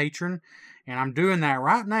who's a patron. And I'm doing that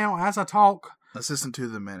right now as I talk. Assistant to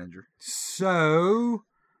the manager. So,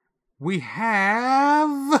 we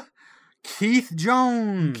have Keith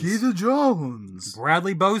Jones, Keith Jones.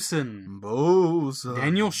 Bradley Boson, Bosa.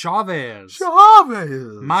 Daniel Chavez,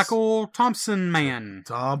 Chavez. Michael Thompson Man,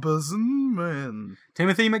 Thompson, man.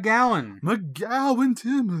 Timothy McGowan, McGowan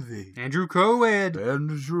Timothy. Andrew Coed,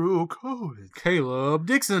 Andrew Coed. Caleb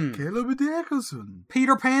Dixon, Caleb Dickerson.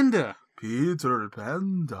 Peter Panda, Peter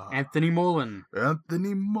Panda. Anthony Mullen,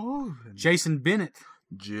 Anthony Mullen. Jason Bennett,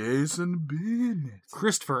 Jason Bennett.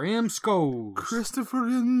 Christopher M. Scholes, Christopher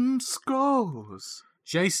M. Scholes.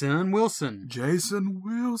 Jason Wilson, Jason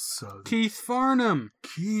Wilson. Keith Farnham,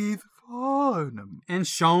 Keith Farnham. and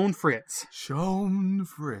Sean Fritz. Sean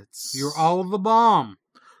Fritz. You're all the bomb.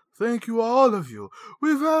 Thank you, all of you.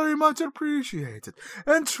 We very much appreciate it.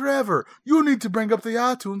 And Trevor, you need to bring up the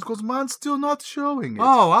iTunes because mine's still not showing it.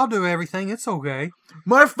 Oh, I'll do everything. It's okay.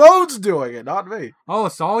 My phone's doing it, not me. Oh,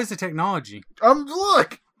 it's always the technology.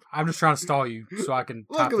 Look I'm just trying to stall you so I can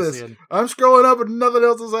type at this this. in. I'm scrolling up and nothing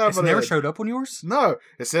else is happening. It's never showed up on yours? No,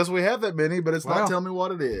 it says we have that many, but it's Well. not telling me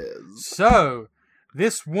what it is. So,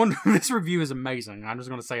 this review is amazing. I'm just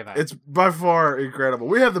going to say that. It's by far incredible.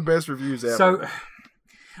 We have the best reviews ever. So,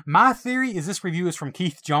 my theory is this review is from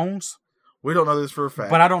Keith Jones, we don't know this for a fact.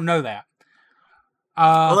 but I don't know that.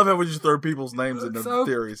 I love how we just throw people's names into So,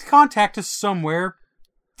 theories. contact us somewhere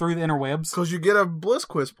through the interwebs, Because you get a Bliss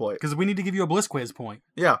quiz point. because we need to give you a Bliss Quiz point.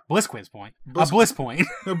 Yeah. Bliss Quiz point. Bliss- A Bliss point.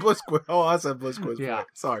 A Bliss quiz. Oh, I said Bliss quiz Yeah. point.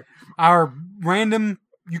 Sorry. Our random,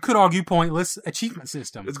 you could argue pointless achievement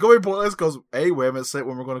system. It's going to be pointless because A, we haven't said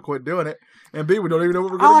when we're going to quit doing it. And B, we don't even know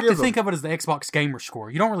what we're I going like to to give them. think of it as the Xbox Gamer Score.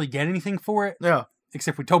 You don't really get anything for it, Yeah.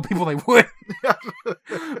 except we told people they would.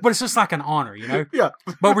 But it's just like an honor, you know? Yeah.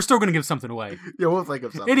 But we're still going to give something away. Yeah, we'll think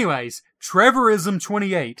of something. Anyways,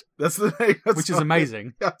 Trevorism28, That's the name. That's which is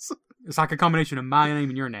amazing. Yes. It's like a combination of my name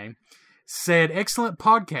and your name, said, excellent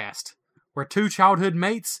podcast where two childhood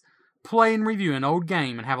mates play and review an old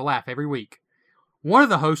game and have a laugh every week. One of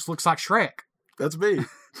the hosts looks like Shrek, That's me.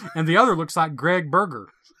 and the other looks like Greg Berger.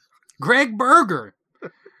 Greg Berger!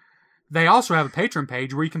 They also have a Patreon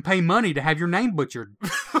page where you can pay money to have your name butchered.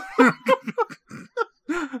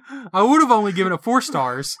 I would have only given it 4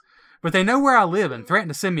 stars, but they know where I live and threatened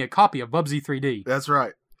to send me a copy of Bubsy 3D. That's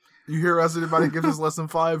right. You hear us, anybody gives us less than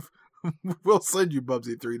 5, we'll send you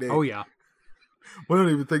Bubsy 3D. Oh, yeah. We don't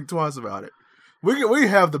even think twice about it. We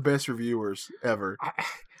have the best reviewers ever.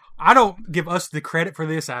 I don't give us the credit for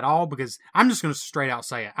this at all because I'm just going to straight out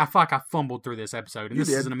say it. I feel like I fumbled through this episode, and You this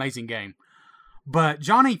did. is an amazing game. But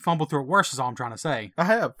Johnny fumbled through it worse, is all I'm trying to say. I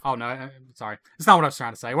have. Oh, no, sorry. It's not what I was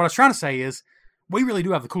trying to say. What I was trying to say is, we really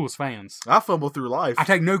do have the coolest fans. I fumble through life. I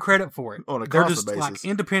take no credit for it. On a They're constant just like basis.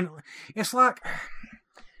 independent. It's like,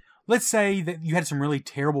 let's say that you had some really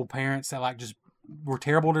terrible parents that like just were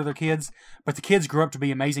terrible to their kids, but the kids grew up to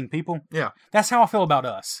be amazing people. Yeah. That's how I feel about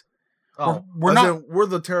us. Oh, we're not. we're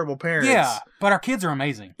the terrible parents. Yeah, but our kids are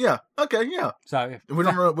amazing. Yeah. Okay. Yeah. So We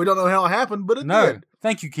don't know how it happened, but it no, did.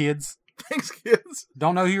 thank you, kids. Thanks, kids.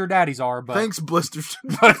 Don't know who your daddies are, but Thanks, blisters.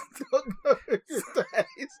 Don't know who your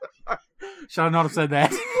daddies are. should I not have said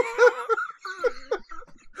that?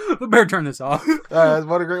 We better turn this off.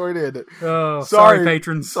 What a great way to end it. Oh, sorry,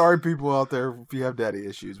 patrons. Sorry, people out there. If you have daddy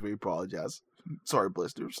issues, we apologize. Sorry,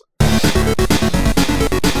 blisters.